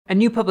A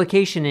new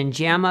publication in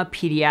JAMA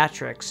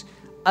Pediatrics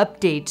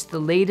updates the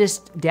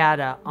latest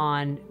data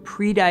on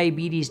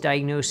prediabetes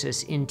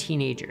diagnosis in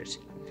teenagers.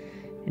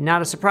 And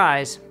not a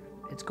surprise,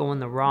 it's going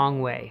the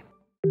wrong way.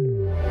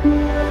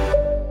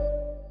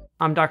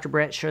 I'm Dr.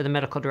 Brett Scher, the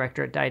medical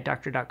director at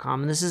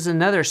DietDoctor.com, and this is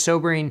another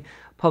sobering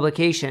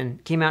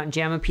publication. Came out in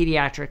JAMA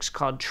Pediatrics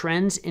called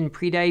Trends in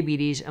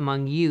Prediabetes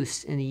Among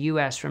Youths in the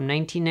U.S. from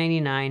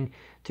 1999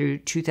 through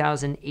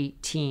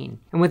 2018.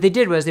 And what they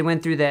did was they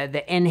went through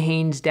the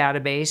NHANES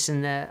database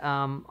and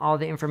all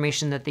the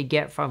information that they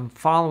get from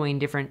following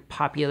different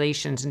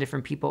populations and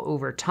different people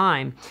over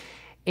time,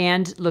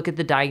 and look at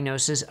the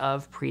diagnosis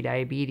of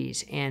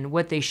prediabetes. And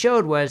what they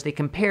showed was they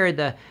compared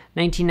the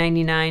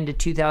 1999 to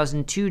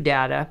 2002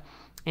 data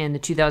and the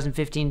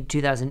 2015 to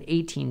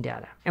 2018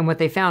 data. And what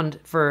they found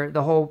for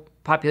the whole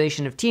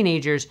population of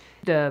teenagers,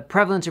 the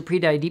prevalence of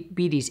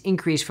prediabetes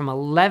increased from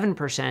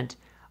 11%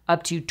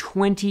 up to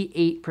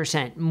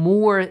 28%,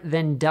 more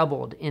than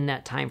doubled in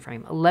that time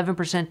frame.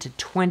 11% to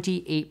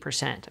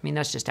 28%. I mean,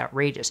 that's just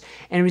outrageous.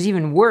 And it was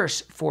even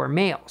worse for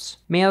males.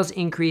 Males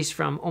increased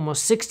from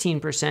almost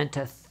 16%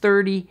 to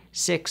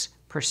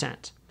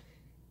 36%.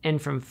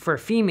 And for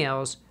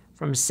females,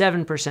 from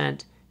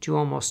 7% to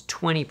almost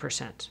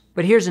 20%.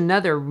 But here's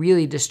another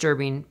really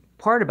disturbing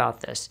part about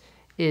this,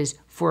 is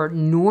for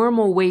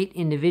normal weight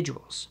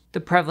individuals, the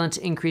prevalence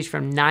increased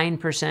from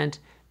 9%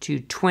 to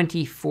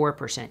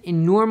 24%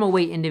 in normal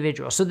weight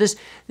individuals. So this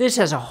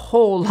has a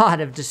whole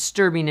lot of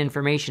disturbing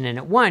information in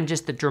it. One,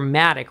 just the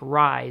dramatic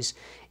rise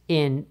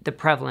in the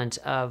prevalence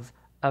of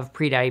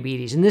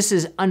prediabetes. And this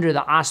is under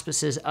the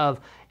auspices of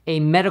a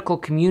medical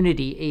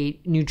community, a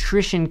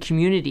nutrition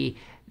community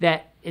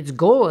that its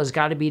goal has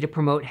got to be to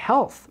promote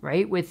health,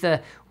 right? With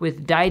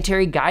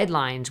dietary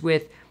guidelines,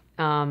 with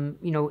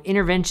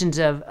interventions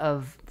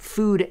of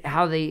food,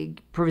 how they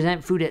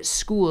present food at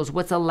schools,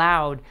 what's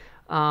allowed,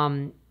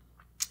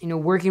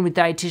 working with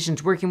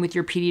dietitians, working with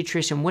your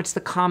pediatrician, what's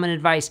the common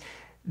advice?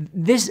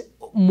 This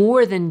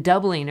more than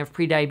doubling of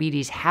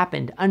prediabetes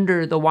happened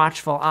under the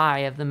watchful eye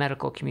of the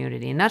medical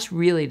community, and that's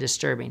really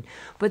disturbing.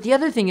 But the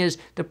other thing is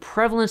the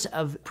prevalence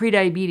of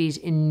prediabetes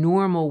in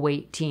normal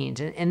weight teens,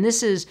 and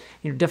this is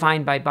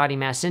defined by body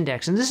mass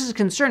index. And this is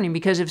concerning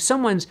because if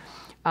someone's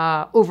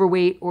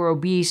overweight or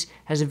obese,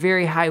 has a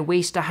very high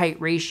waist to height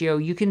ratio,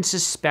 you can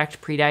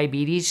suspect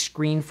prediabetes,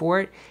 screen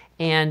for it,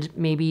 and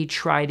maybe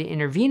try to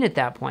intervene at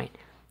that point,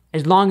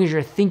 as long as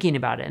you're thinking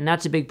about it. And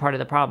that's a big part of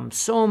the problem.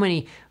 So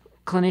many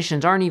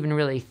clinicians aren't even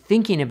really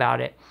thinking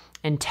about it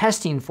and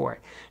testing for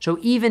it. So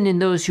even in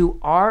those who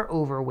are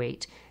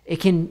overweight,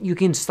 you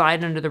can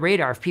slide under the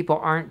radar if people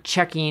aren't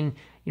checking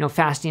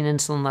fasting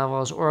insulin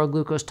levels, oral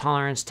glucose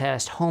tolerance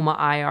test,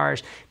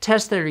 HOMA-IRs,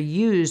 tests that are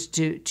used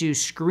to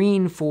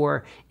screen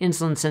for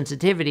insulin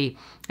sensitivity.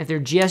 If they're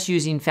just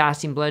using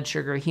fasting blood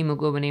sugar,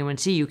 hemoglobin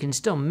A1C, you can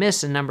still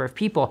miss a number of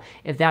people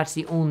if that's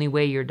the only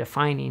way you're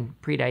defining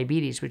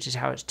prediabetes, which is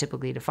how it's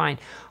typically defined.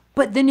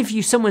 But then if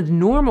someone's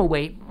normal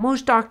weight,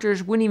 most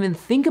doctors wouldn't even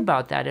think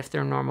about that if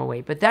they're normal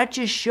weight. But that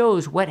just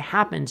shows what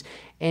happens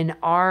in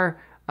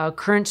our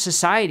current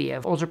society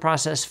of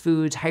ultra-processed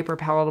foods,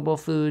 hyper-palatable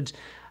foods,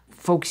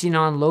 focusing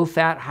on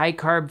low-fat,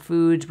 high-carb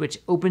foods, which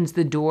opens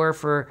the door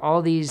for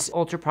all these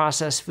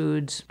ultra-processed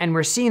foods. And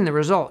we're seeing the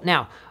result.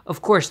 Now,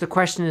 of course, the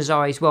question is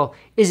always, well,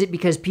 is it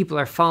because people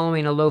are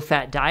following a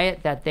low-fat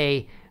diet that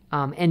they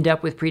end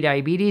up with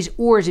prediabetes?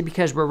 Or is it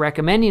because we're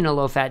recommending a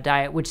low-fat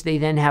diet, which they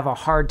then have a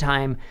hard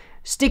time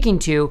sticking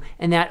to,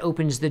 and that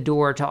opens the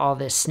door to all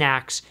this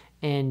snacks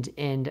and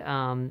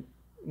the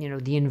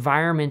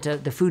environment,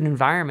 the food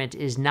environment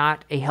is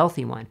not a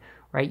healthy one.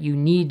 Right, you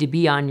need to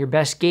be on your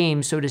best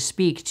game, so to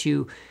speak,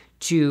 to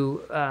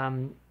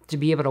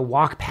be able to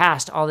walk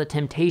past all the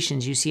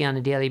temptations you see on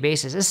a daily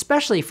basis,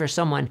 especially for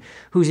someone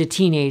who's a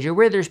teenager,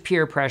 where there's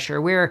peer pressure,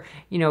 where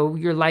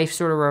your life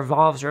sort of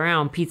revolves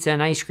around pizza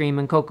and ice cream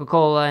and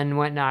Coca-Cola and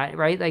whatnot.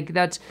 Right, like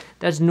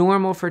that's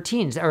normal for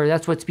teens, or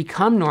that's what's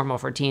become normal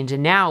for teens,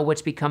 and now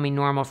what's becoming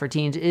normal for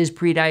teens is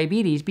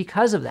prediabetes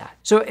because of that.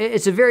 So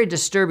it's a very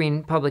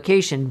disturbing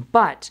publication,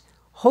 but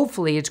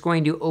hopefully it's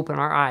going to open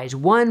our eyes.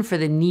 One, for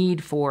the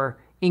need for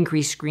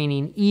increased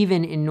screening,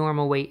 even in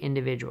normal weight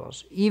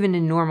individuals. Even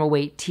in normal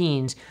weight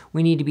teens,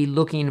 we need to be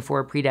looking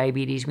for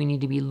prediabetes. We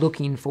need to be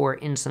looking for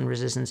insulin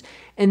resistance.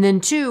 And then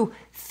two,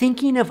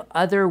 thinking of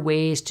other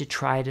ways to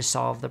try to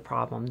solve the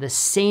problem. The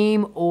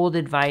same old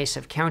advice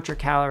of count your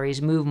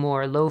calories, move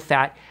more, low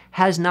fat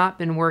has not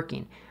been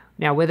working.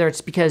 Now, whether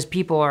it's because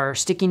people are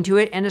sticking to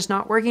it and it's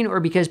not working, or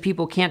because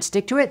people can't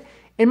stick to it,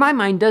 in my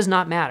mind, does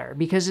not matter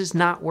because it's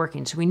not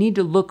working. So we need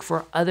to look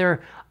for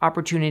other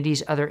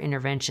opportunities, other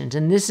interventions.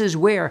 And this is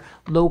where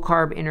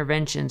low-carb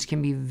interventions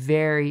can be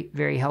very,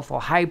 very helpful.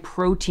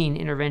 High-protein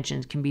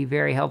interventions can be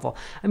very helpful.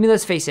 I mean,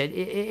 let's face it,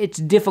 it's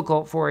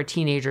difficult for a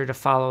teenager to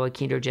follow a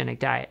ketogenic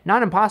diet.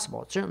 Not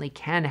impossible. It certainly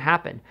can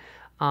happen,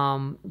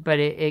 but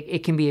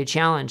it can be a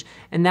challenge.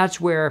 And that's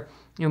where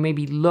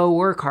maybe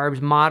lower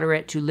carbs,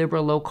 moderate to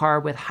liberal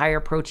low-carb with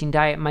higher protein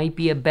diet might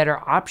be a better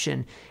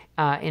option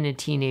in a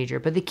teenager.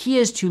 But the key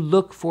is to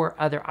look for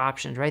other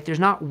options, right? There's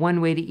not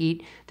one way to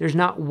eat. There's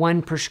not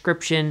one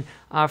prescription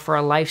for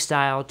a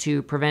lifestyle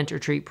to prevent or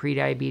treat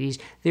prediabetes.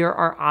 There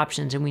are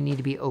options, and we need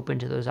to be open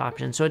to those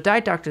options. So at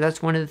Diet Doctor,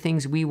 that's one of the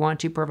things we want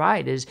to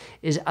provide is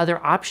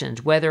other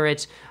options, whether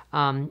it's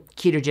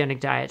ketogenic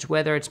diets,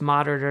 whether it's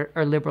moderate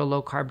or liberal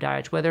low-carb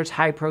diets, whether it's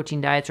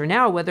high-protein diets, or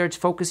now whether it's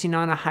focusing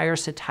on a higher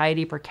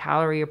satiety per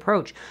calorie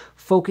approach,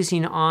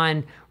 focusing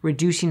on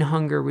reducing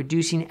hunger,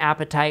 reducing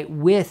appetite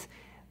with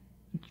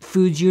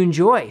foods you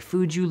enjoy,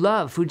 foods you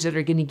love, foods that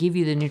are going to give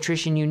you the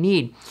nutrition you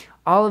need.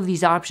 All of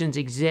these options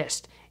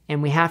exist,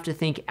 and we have to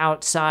think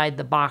outside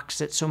the box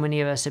that so many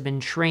of us have been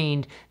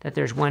trained that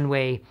there's one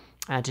way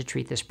to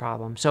treat this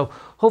problem. So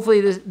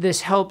hopefully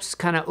this helps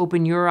kind of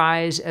open your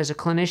eyes as a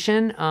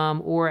clinician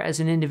or as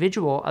an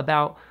individual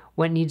about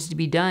what needs to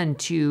be done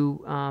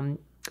to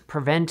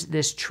prevent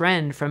this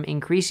trend from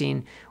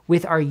increasing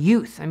with our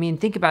youth. I mean,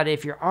 think about it.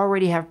 If you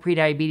already have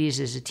prediabetes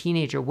as a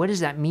teenager, what does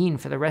that mean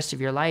for the rest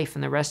of your life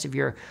and the rest of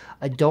your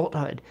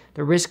adulthood?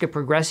 The risk of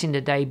progressing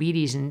to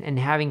diabetes and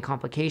having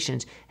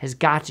complications has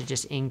got to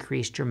just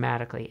increase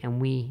dramatically,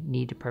 and we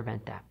need to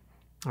prevent that.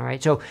 All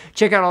right, so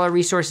check out all our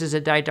resources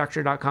at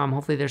dietdoctor.com.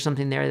 Hopefully there's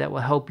something there that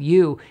will help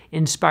you,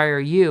 inspire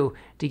you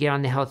to get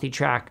on the healthy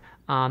track.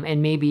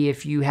 And maybe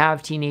if you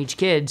have teenage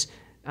kids,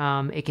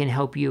 it can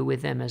help you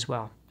with them as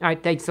well. All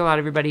right, thanks a lot,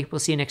 everybody. We'll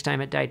see you next time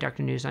at Diet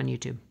Doctor News on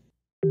YouTube.